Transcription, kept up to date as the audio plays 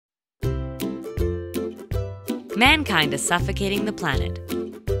Mankind is suffocating the planet.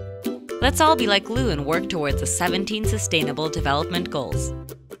 Let's all be like Lou and work towards the 17 Sustainable Development Goals.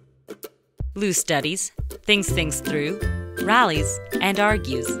 Lou studies, thinks things through, rallies, and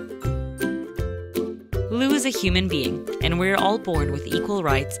argues. Lou is a human being, and we're all born with equal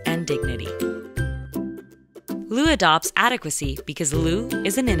rights and dignity. Lou adopts adequacy because Lou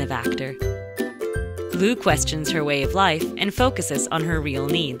is an innovactor. Lou questions her way of life and focuses on her real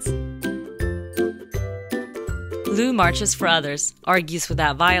needs. Lou marches for others, argues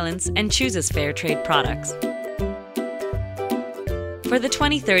without violence, and chooses fair trade products. For the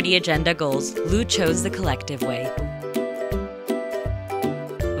 2030 Agenda Goals, Lou chose the collective way.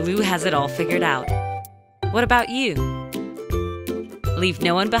 Lou has it all figured out. What about you? Leave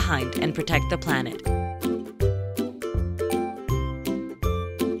no one behind and protect the planet.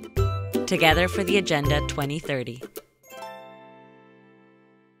 Together for the Agenda 2030.